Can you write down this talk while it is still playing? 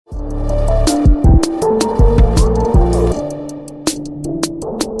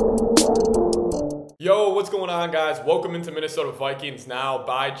on, guys? Welcome into Minnesota Vikings Now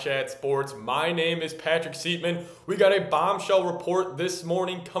by Chat Sports. My name is Patrick Siepman. We got a bombshell report this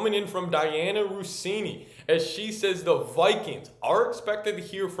morning coming in from Dianna Russini, as she says the Vikings are expected to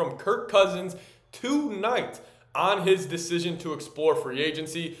hear from Kirk Cousins tonight on his decision to explore free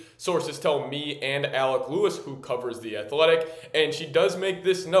agency. Sources tell me and Alec Lewis, who covers The Athletic, and she does make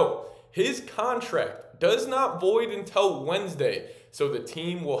this note. His contract does not void until Wednesday, so the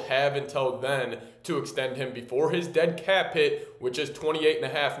team will have until then to extend him before his dead cap hit, which is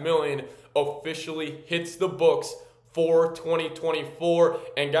 $28.5 million, officially hits the books for 2024.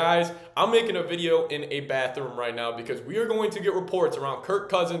 And guys, I'm making a video in a bathroom right now because we are going to get reports around Kirk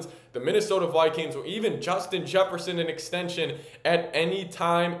Cousins, the Minnesota Vikings, or even Justin Jefferson an extension at any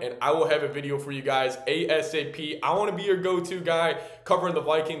time, and I will have a video for you guys ASAP. I want to be your go-to guy covering the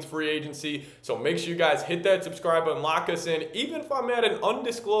Vikings free agency, so make sure you guys hit that subscribe button, lock us in. Even if I'm at an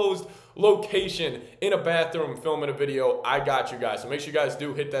undisclosed location in a bathroom filming a video, I got you guys. So make sure you guys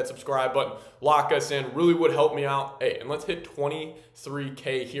do hit that subscribe button, lock us in, really would help me out. Hey, and let's hit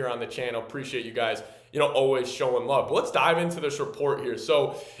 23K here on the channel. Appreciate you guys, always showing love. But let's dive into this report here.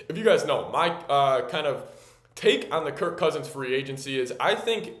 So if you guys know, my kind of take on the Kirk Cousins free agency is I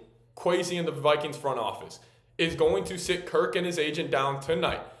think Kwesi and the Vikings front office is going to sit Kirk and his agent down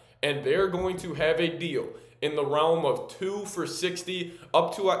tonight, and they're going to have a deal in the realm of 2 for $60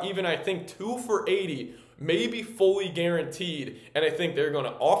 up to even I think 2 for $80, maybe fully guaranteed. And I think they're going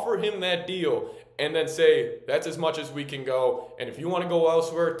to offer him that deal and then say, that's as much as we can go. And if you want to go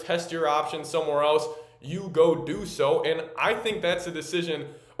elsewhere, test your options somewhere else, you go do so. And I think that's the decision,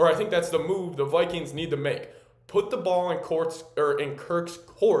 or I think that's the move the Vikings need to make. Put the ball in Kirk's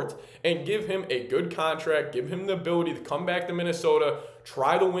court and give him a good contract, give him the ability to come back to Minnesota,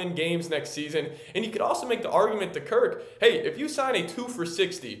 try to win games next season. And you could also make the argument to Kirk, hey, if you sign a 2 for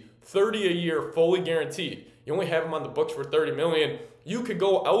 $60, 30 a year, fully guaranteed, you only have him on the books for $30 million, you could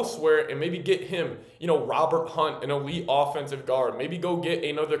go elsewhere and maybe get him, Robert Hunt, an elite offensive guard. Maybe go get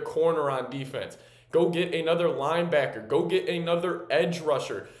another corner on defense. Go get another linebacker. Go get another edge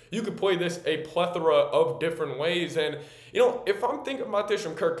rusher. You could play this a plethora of different ways. And, if I'm thinking about this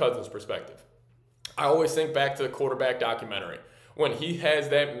from Kirk Cousins' perspective, I always think back to the quarterback documentary when he has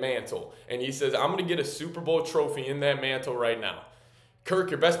that mantle and he says, I'm going to get a Super Bowl trophy in that mantle right now.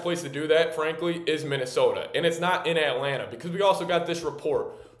 Kirk, your best place to do that, frankly, is Minnesota. And it's not in Atlanta, because we also got this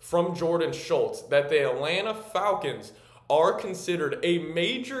report from Jordan Schultz that the Atlanta Falcons are considered a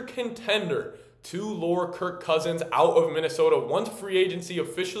major contender to lure Kirk Cousins out of Minnesota once free agency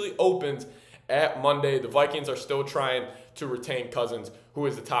officially opens at Monday. The Vikings are still trying to retain Cousins, who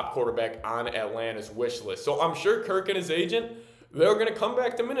is the top quarterback on Atlanta's wish list. So I'm sure Kirk and his agent, they're going to come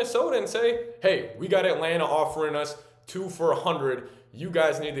back to Minnesota and say, hey, we got Atlanta offering us 2 for $100. You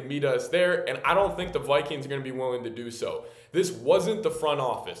guys need to meet us there. And I don't think the Vikings are going to be willing to do so. This wasn't the front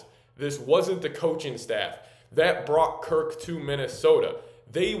office. This wasn't the coaching staff that brought Kirk to Minnesota.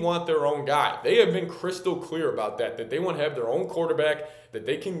 They want their own guy. They have been crystal clear about that they want to have their own quarterback that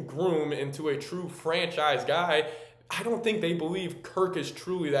they can groom into a true franchise guy. I don't think they believe Kirk is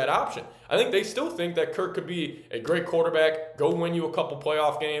truly that option. I think they still think that Kirk could be a great quarterback, go win you a couple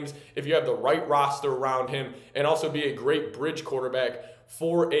playoff games if you have the right roster around him, and also be a great bridge quarterback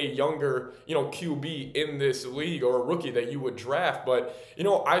for a younger, QB in this league, or a rookie that you would draft. But,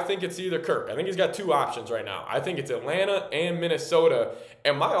 I think it's either Kirk. I think he's got 2 options right now. I think it's Atlanta and Minnesota.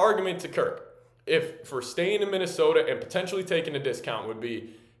 And my argument to Kirk, if for staying in Minnesota and potentially taking a discount, would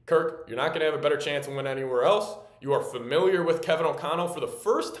be, Kirk, you're not going to have a better chance to win anywhere else. You are familiar with Kevin O'Connell for the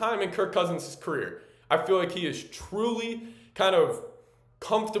first time in Kirk Cousins' career. I feel like he is truly kind of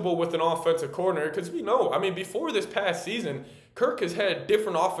comfortable with an offensive coordinator, because we know, before this past season, Kirk has had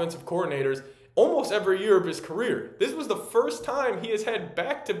different offensive coordinators almost every year of his career. This was the first time he has had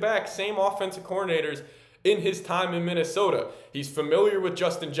back-to-back same offensive coordinators in his time in Minnesota. He's familiar with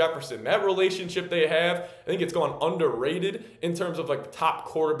Justin Jefferson. That relationship they have, I think it's gone underrated in terms of like the top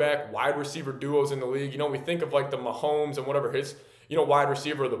quarterback, wide receiver duos in the league. We think of like the Mahomes and whatever his, wide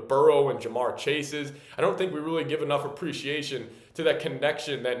receiver, the Burrow and Jamar Chases. I don't think we really give enough appreciation to that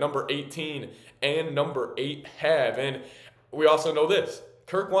connection that number 18 and number 8 have. And we also know this.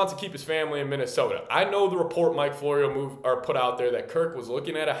 Kirk wants to keep his family in Minnesota. I know the report Mike Florio put out there that Kirk was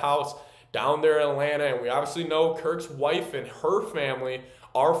looking at a house down there in Atlanta, and we obviously know Kirk's wife and her family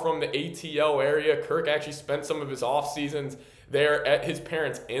are from the ATL area. Kirk actually spent some of his off seasons there at his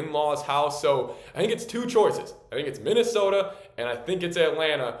parents' in-laws' house. So I think it's 2 choices. I think it's Minnesota and I think it's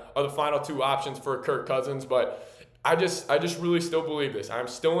Atlanta are the final 2 options for Kirk Cousins. But I just really still believe this. I'm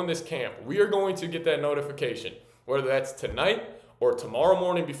still in this camp. We are going to get that notification, whether that's tonight or tomorrow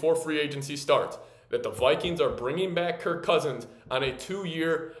morning before free agency starts, that the Vikings are bringing back Kirk Cousins on a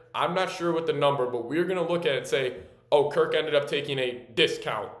 2-year, I'm not sure what the number, but we're going to look at it and say, oh, Kirk ended up taking a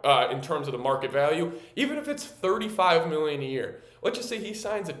discount in terms of the market value, even if it's $35 million a year. Let's just say he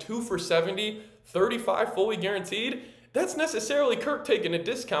signs a 2 for $70, 35 fully guaranteed. That's necessarily Kirk taking a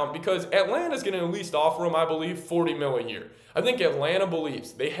discount because Atlanta's going to at least offer him, I believe, $40 million a year. I think Atlanta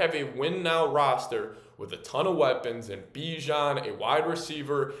believes they have a win-now roster with a ton of weapons and Bijan, a wide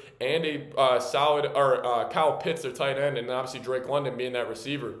receiver, and a solid Kyle Pitts, their tight end, and obviously Drake London being that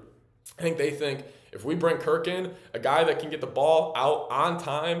receiver. I think they think if we bring Kirk in, a guy that can get the ball out on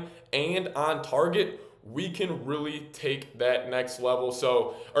time and on target, we can really take that next level.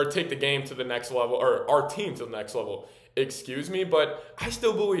 Or take the game to the next level, or our team to the next level. Excuse me, but I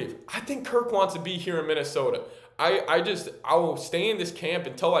still believe. I think Kirk wants to be here in Minnesota. I will stay in this camp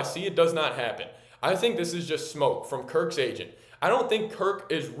until I see it does not happen. I think this is just smoke from Kirk's agent. I don't think Kirk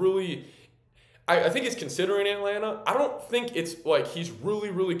is really. I think he's considering Atlanta. I don't think it's like he's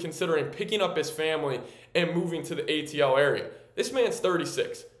really considering picking up his family and moving to the ATL area. This man's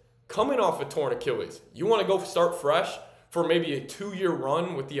 36, coming off a torn Achilles. You want to go start fresh for maybe a 2-year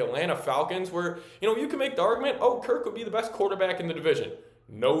run with the Atlanta Falcons where, you can make the argument, oh, Kirk would be the best quarterback in the division.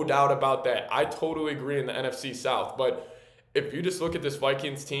 No doubt about that. I totally agree in the NFC South. But if you just look at this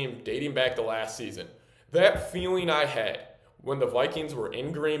Vikings team dating back to last season, that feeling I had when the Vikings were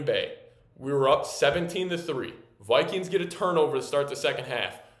in Green Bay, we were up 17-3. Vikings get a turnover to start the second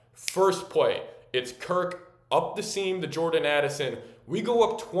half. First play, it's Kirk up the seam to Jordan Addison. We go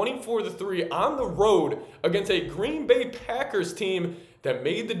up 24-3 on the road against a Green Bay Packers team that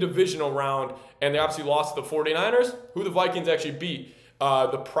made the divisional round, and they obviously lost to the 49ers, who the Vikings actually beat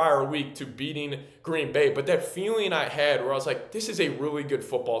the prior week to beating Green Bay. But that feeling I had where I was like, this is a really good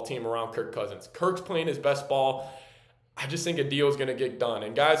football team around Kirk Cousins. Kirk's playing his best ball. I just think a deal is going to get done.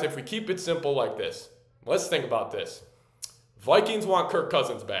 And guys, if we keep it simple like this, let's think about this. Vikings want Kirk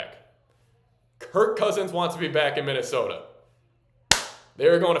Cousins back. Kirk Cousins wants to be back in Minnesota.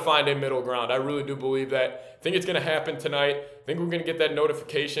 They're going to find a middle ground. I really do believe that. I think it's going to happen tonight. I think we're going to get that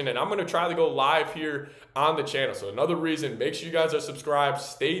notification, and I'm going to try to go live here on the channel. So another reason, make sure you guys are subscribed.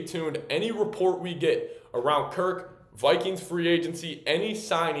 Stay tuned. Any report we get around Kirk, Vikings free agency, any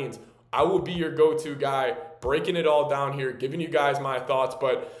signings, I will be your go-to guy, breaking it all down here, giving you guys my thoughts.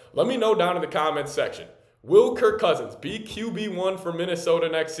 But let me know down in the comments section. Will Kirk Cousins be QB1 for Minnesota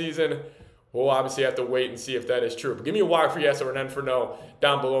next season? We'll obviously have to wait and see if that is true. But give me a Y for yes or an N for no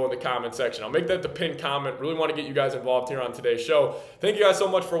down below in the comment section. I'll make that the pinned comment. Really want to get you guys involved here on today's show. Thank you guys so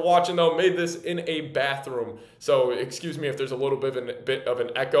much for watching, though. Made this in a bathroom, so excuse me if there's a little bit of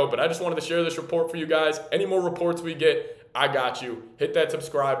an echo, but I just wanted to share this report for you guys. Any more reports we get, I got you. Hit that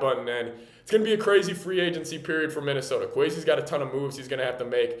subscribe button, and it's going to be a crazy free agency period for Minnesota. Kwesi's got a ton of moves he's going to have to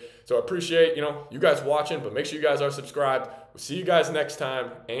make. So I appreciate, you guys watching, but make sure you guys are subscribed. We'll see you guys next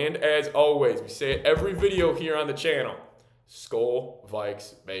time. And as always, we say it every video here on the channel, SKOL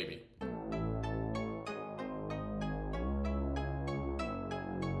Vikes, baby.